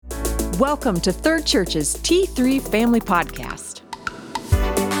Welcome to Third Church's T3 Family Podcast.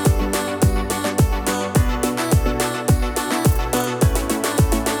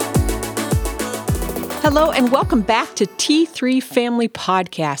 Hello and welcome back to T3 Family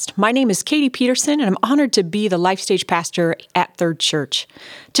Podcast. My name is Katie Peterson and I'm honored to be the life stage pastor at Third Church.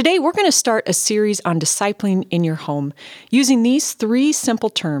 Today we're going to start a series on discipling in your home using these three simple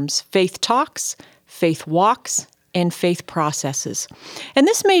terms: faith talks, faith walks, and faith processes. And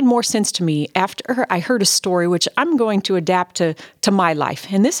this made more sense to me after I heard a story which I'm going to adapt to my life.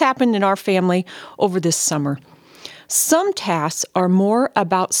 And this happened in our family over this summer. Some tasks are more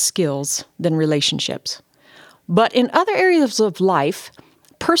about skills than relationships. But in other areas of life,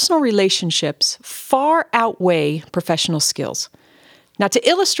 personal relationships far outweigh professional skills. Now, to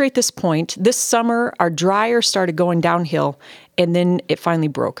illustrate this point, this summer our dryer started going downhill and then it finally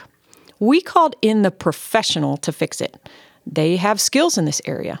broke. We called in the professional to fix it. They have skills in this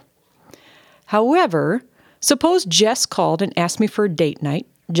area. However, suppose Jess called and asked me for a date night.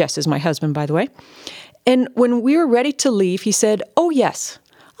 Jess is my husband, by the way. And when we were ready to leave, he said, "Oh, yes,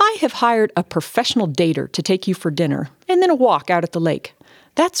 I have hired a professional dater to take you for dinner and then a walk out at the lake."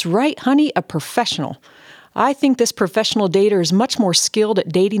 "That's right, honey, a professional. I think this professional dater is much more skilled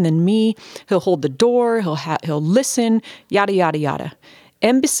at dating than me. He'll hold the door, he'll listen, yada, yada, yada.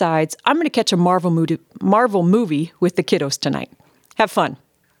 And besides, I'm going to catch a Marvel movie with the kiddos tonight. Have fun."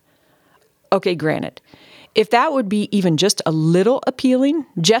 Okay, granted. If that would be even just a little appealing,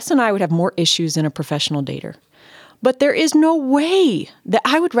 Jess and I would have more issues than a professional dater. But there is no way that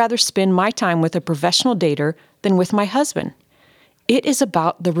I would rather spend my time with a professional dater than with my husband. It is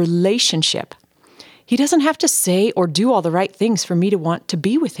about the relationship. He doesn't have to say or do all the right things for me to want to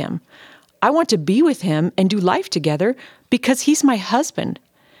be with him. I want to be with him and do life together because he's my husband.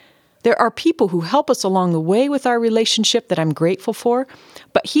 There are people who help us along the way with our relationship that I'm grateful for,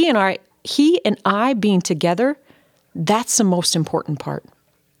 but he and I being together, that's the most important part.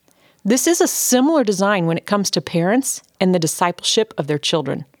 This is a similar design when it comes to parents and the discipleship of their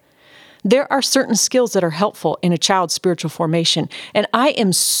children. There are certain skills that are helpful in a child's spiritual formation, and I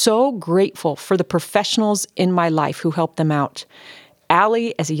am so grateful for the professionals in my life who help them out.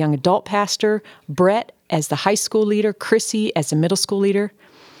 Allie as a young adult pastor, Brett as the high school leader, Chrissy as a middle school leader.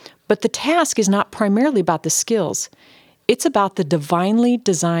 But the task is not primarily about the skills. It's about the divinely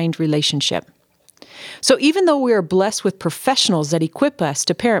designed relationship. So even though we are blessed with professionals that equip us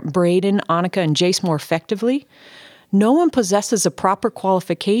to parent Braden, Annika, and Jace more effectively, no one possesses the proper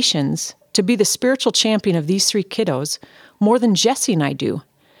qualifications to be the spiritual champion of these three kiddos more than Jesse and I do.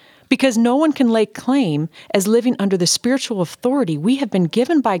 Because no one can lay claim as living under the spiritual authority we have been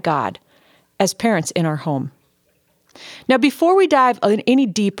given by God as parents in our home. Now, before we dive any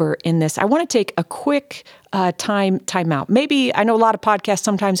deeper in this, I want to take a quick time out. Maybe, I know a lot of podcasts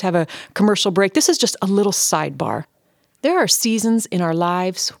sometimes have a commercial break. This is just a little sidebar. There are seasons in our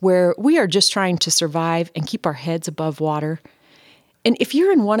lives where we are just trying to survive and keep our heads above water. And if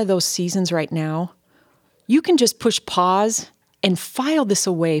you're in one of those seasons right now, you can just push pause and file this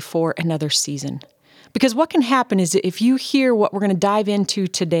away for another season. Because what can happen is if you hear what we're going to dive into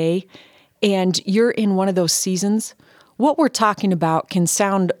today and you're in one of those seasons, what we're talking about can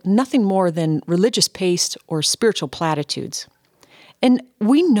sound nothing more than religious paste or spiritual platitudes. And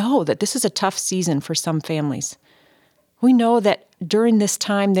we know that this is a tough season for some families. We know that during this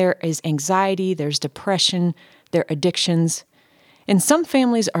time there is anxiety, there's depression, there are addictions, and some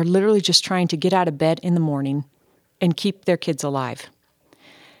families are literally just trying to get out of bed in the morning and keep their kids alive.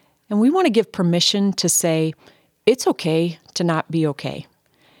 And we want to give permission to say, it's okay to not be okay.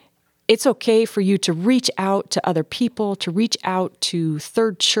 It's okay for you to reach out to other people, to reach out to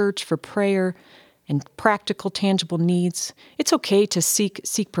Third Church for prayer and practical, tangible needs. It's okay to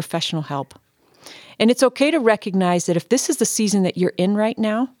seek professional help. And it's okay to recognize that if this is the season that you're in right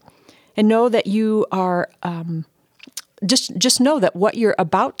now, and know that you are Just know that what you're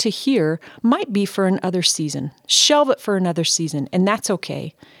about to hear might be for another season. Shelve it for another season, and that's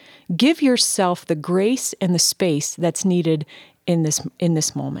okay. Give yourself the grace and the space that's needed in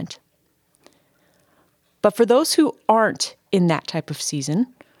this moment. But for those who aren't in that type of season,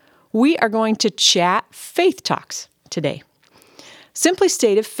 we are going to chat faith talks today. Simply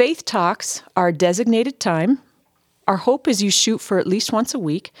stated, faith talks are a designated time. Our hope is you shoot for at least once a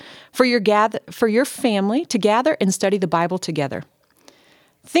week for your family to gather and study the Bible together.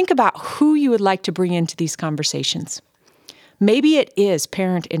 Think about who you would like to bring into these conversations. Maybe it is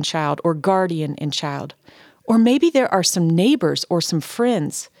parent and child or guardian and child. Or maybe there are some neighbors or some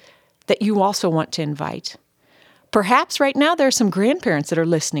friends that you also want to invite. Perhaps right now there are some grandparents that are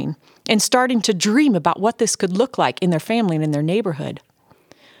listening and starting to dream about what this could look like in their family and in their neighborhood.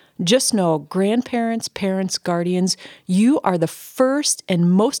 Just know, grandparents, parents, guardians, you are the first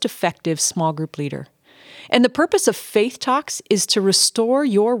and most effective small group leader. And the purpose of Faith Talks is to restore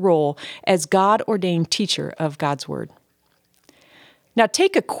your role as God-ordained teacher of God's Word. Now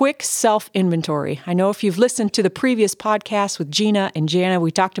take a quick self-inventory. I know if you've listened to the previous podcast with Gina and Jana,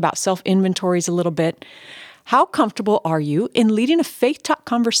 we talked about self-inventories a little bit. How comfortable are you in leading a Faith Talk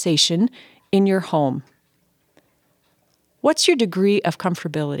conversation in your home? What's your degree of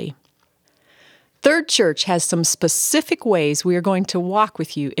comfortability? Third Church has some specific ways we are going to walk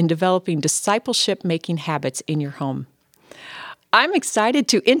with you in developing discipleship-making habits in your home. I'm excited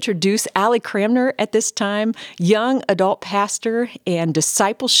to introduce Allie Cranmer at this time, young adult pastor and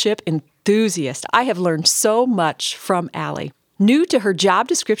discipleship enthusiast. I have learned so much from Allie. New to her job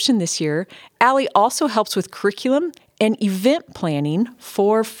description this year, Allie also helps with curriculum and event planning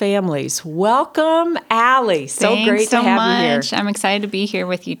for families. Welcome, Allie. So great to have you here. I'm excited to be here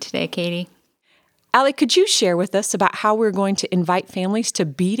with you today, Katie. Allie, could you share with us about how we're going to invite families to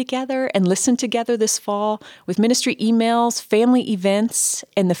be together and listen together this fall with ministry emails, family events,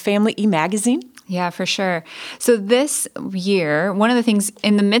 and the Family e-magazine? Yeah, for sure. So this year, one of the things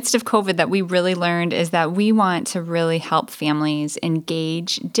in the midst of COVID that we really learned is that we want to really help families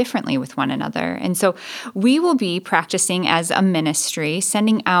engage differently with one another. And so we will be practicing as a ministry,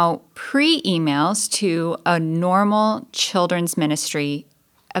 sending out pre-emails to a normal children's ministry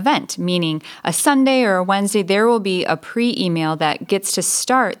event, meaning a Sunday or a Wednesday, there will be a pre-email that gets to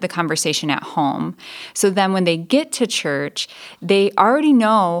start the conversation at home. So then when they get to church, they already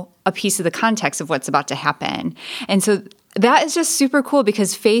know a piece of the context of what's about to happen. And so that is just super cool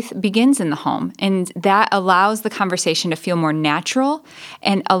because faith begins in the home, and that allows the conversation to feel more natural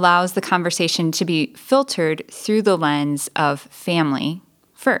and allows the conversation to be filtered through the lens of family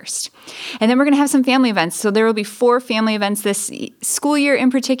first. And then we're going to have some family events. So there will be 4 family events this school year in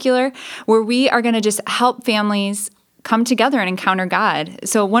particular, where we are going to just help families come together and encounter God.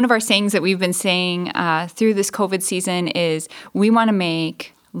 So one of our sayings that we've been saying through this COVID season is we want to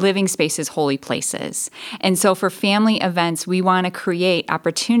make living spaces holy places. And so for family events, we want to create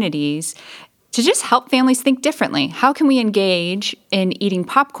opportunities to just help families think differently. How can we engage in eating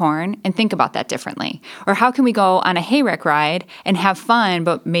popcorn and think about that differently? Or how can we go on a hayrack ride and have fun,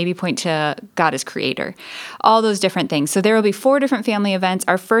 but maybe point to God as creator? All those different things. So there will be 4 different family events.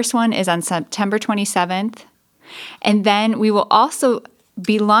 Our first one is on September 27th. And then we will also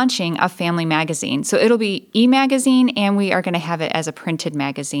be launching a family magazine. So it'll be e-magazine, and we are going to have it as a printed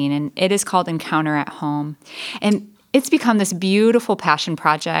magazine. And it is called Encounter at Home. And it's become this beautiful passion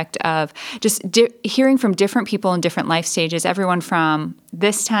project of just hearing from different people in different life stages. Everyone from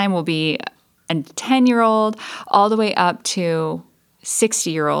this time will be a 10-year-old all the way up to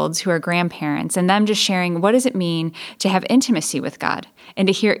 60-year-olds who are grandparents, and them just sharing what does it mean to have intimacy with God, and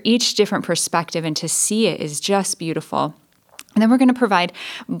to hear each different perspective and to see it is just beautiful. And then we're going to provide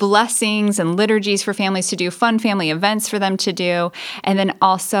blessings and liturgies for families to do, fun family events for them to do, and then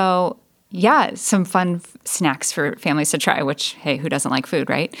also some fun snacks for families to try, which, hey, who doesn't like food,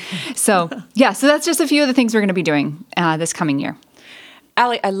 right? So that's just a few of the things we're going to be doing this coming year.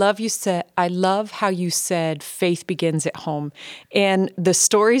 Allie, I love how you said faith begins at home, and the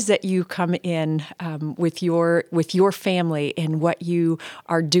stories that you come in with your family and what you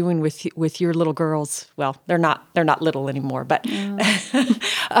are doing with your little girls. Well, they're not little anymore, but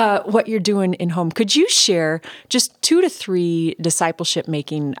what you're doing in home. Could you share just 2 to 3 discipleship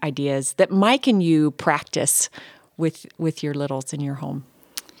making ideas that Mike and you practice with your littles in your home?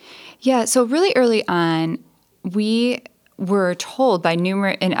 Yeah. So really early on, we were told by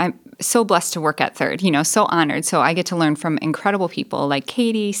numerous, and I'm so blessed to work at Third, so honored. So I get to learn from incredible people like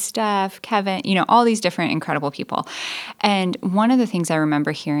Katie, Steph, Kevin, all these different incredible people. And one of the things I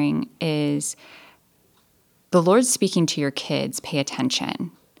remember hearing is the Lord's speaking to your kids, pay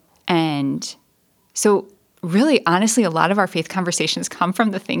attention. And so really, honestly, a lot of our faith conversations come from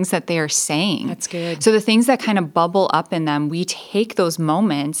the things that they are saying. That's good. So the things that kind of bubble up in them, we take those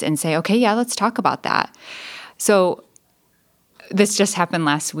moments and say, okay, yeah, let's talk about that. So this just happened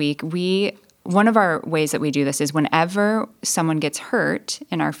last week. One of our ways that we do this is whenever someone gets hurt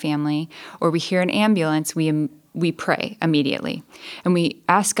in our family or we hear an ambulance, we pray immediately. And we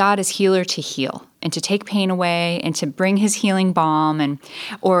ask God as healer to heal and to take pain away and to bring his healing balm.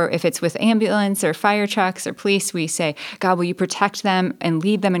 Or if it's with ambulance or fire trucks or police, we say, God, will you protect them and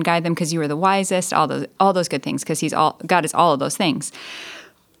lead them and guide them because you are the wisest, all those good things, because God is all of those things.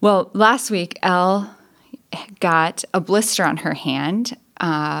 Well, last week, Elle got a blister on her hand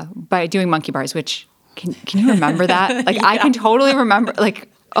by doing monkey bars, which can you remember that? Like, yeah. I can totally remember, like,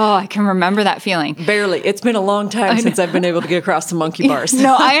 Oh, I can remember that feeling. Barely. It's been a long time since I've been able to get across the monkey bars.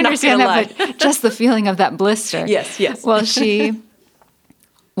 No, I understand that, but just the feeling of that blister. Yes. Well,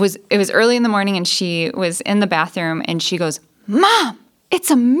 it was early in the morning, and she was in the bathroom, and she goes, "Mom,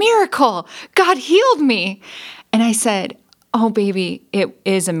 it's a miracle. God healed me." And I said, "Oh, baby, it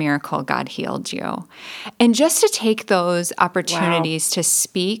is a miracle God healed you." And just to take those opportunities to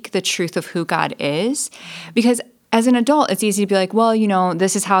speak the truth of who God is, because as an adult, it's easy to be like, well,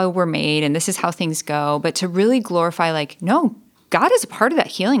 this is how we're made and this is how things go. But to really glorify, like, no, God is a part of that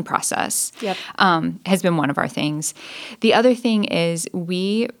healing process, has been one of our things. The other thing is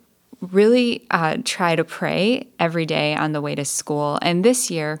we really try to pray every day on the way to school. And this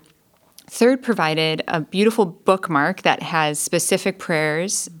year, Third provided a beautiful bookmark that has specific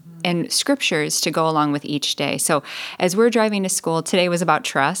prayers and scriptures to go along with each day. So as we're driving to school, today was about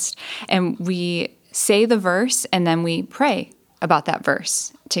trust, and we say the verse and then we pray about that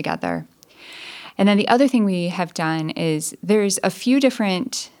verse together. And then the other thing we have done is there's a few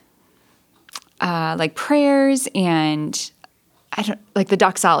different like prayers and like the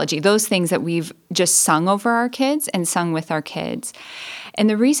doxology, those things that we've just sung over our kids and sung with our kids. And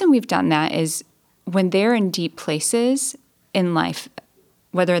the reason we've done that is when they're in deep places in life,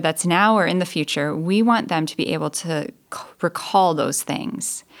 whether that's now or in the future, we want them to be able to recall those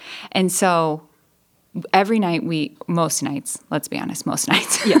things. And so every night most nights, let's be honest, most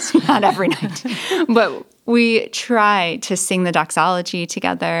nights, yes, not every night, but we try to sing the doxology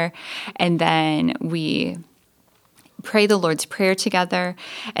together, and then we pray the Lord's Prayer together,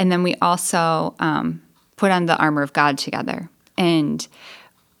 and then we also put on the armor of God together. And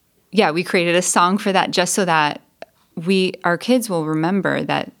we created a song for that just so that our kids will remember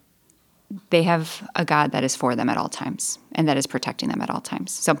that they have a God that is for them at all times and that is protecting them at all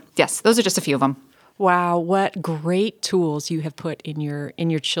times. So yes, those are just a few of them. Wow, what great tools you have put in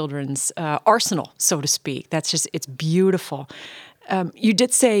your children's arsenal, so to speak. It's beautiful. You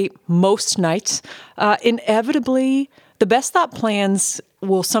did say most nights. Inevitably, the best thought plans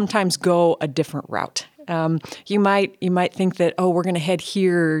will sometimes go a different route. You might think that, we're going to head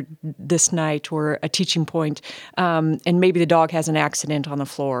here this night, or a teaching point, and maybe the dog has an accident on the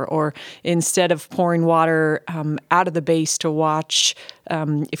floor, or instead of pouring water out of the vase to watch,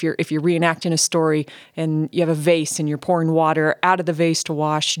 if you're reenacting a story and you have a vase and you're pouring water out of the vase to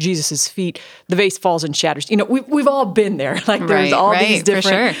wash Jesus's feet, the vase falls and shatters. We've all been there. Like there's all these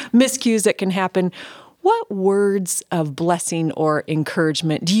different miscues that can happen. What words of blessing or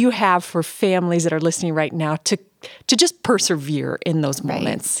encouragement do you have for families that are listening right now to just persevere in those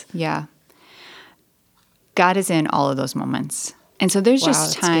moments? Right. Yeah. God is in all of those moments. And so there's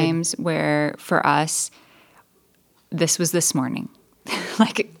just times where for us, this was this morning.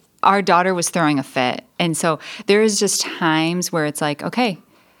 Like our daughter was throwing a fit. And so there is just times where it's like, okay,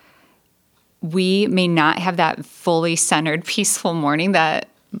 we may not have that fully centered, peaceful morning that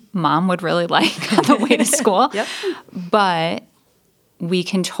Mom would really like on the way to school. But we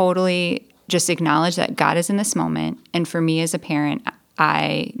can totally just acknowledge that God is in this moment. And for me as a parent,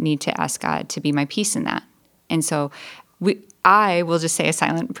 I need to ask God to be my peace in that. And so I will just say a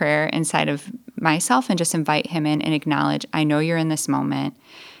silent prayer inside of myself and just invite him in and acknowledge, I know you're in this moment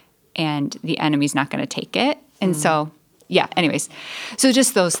and the enemy's not going to take it. And so, anyways. So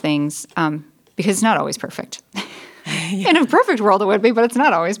just those things, because it's not always perfect. In a perfect world it would be, but it's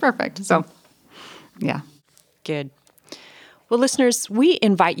not always perfect. So, yeah. Good. Well, listeners, we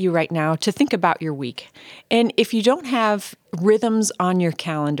invite you right now to think about your week. And if you don't have rhythms on your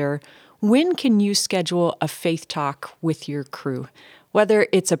calendar, when can you schedule a faith talk with your crew? Whether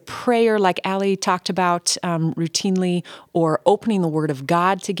it's a prayer like Allie talked about routinely, or opening the Word of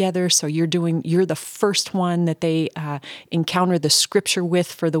God together, so you're the first one that they encounter the Scripture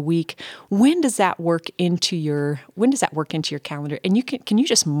with for the week. When does that work into your calendar? And can you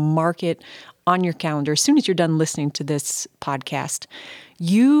just mark it on your calendar as soon as you're done listening to this podcast?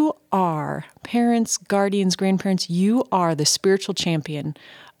 You are, parents, guardians, grandparents, you are the spiritual champion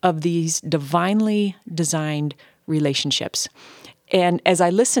of these divinely designed relationships. And as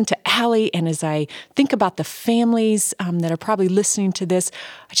I listen to Allie and as I think about the families that are probably listening to this,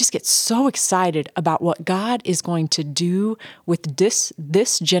 I just get so excited about what God is going to do with this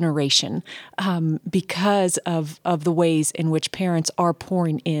generation because of the ways in which parents are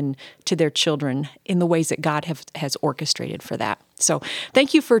pouring in to their children in the ways that God has orchestrated for that. So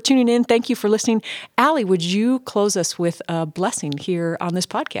thank you for tuning in. Thank you for listening. Allie, would you close us with a blessing here on this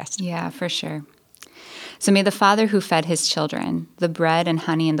podcast? Yeah, for sure. So may the Father who fed his children, the bread and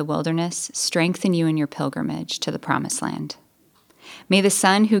honey in the wilderness, strengthen you in your pilgrimage to the promised land. May the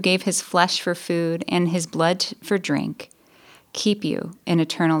Son who gave his flesh for food and his blood for drink keep you in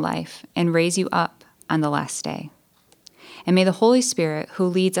eternal life, and raise you up on the last day. And may the Holy Spirit, who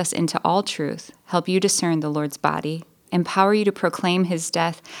leads us into all truth, help you discern the Lord's body, empower you to proclaim his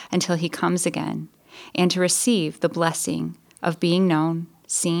death until he comes again, and to receive the blessing of being known,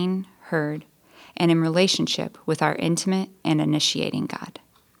 seen, heard, and in relationship with our intimate and initiating God.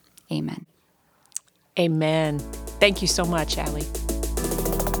 Amen. Amen. Thank you so much, Allie.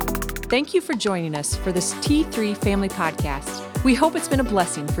 Thank you for joining us for this T3 Family Podcast. We hope it's been a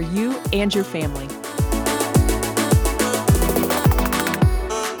blessing for you and your family.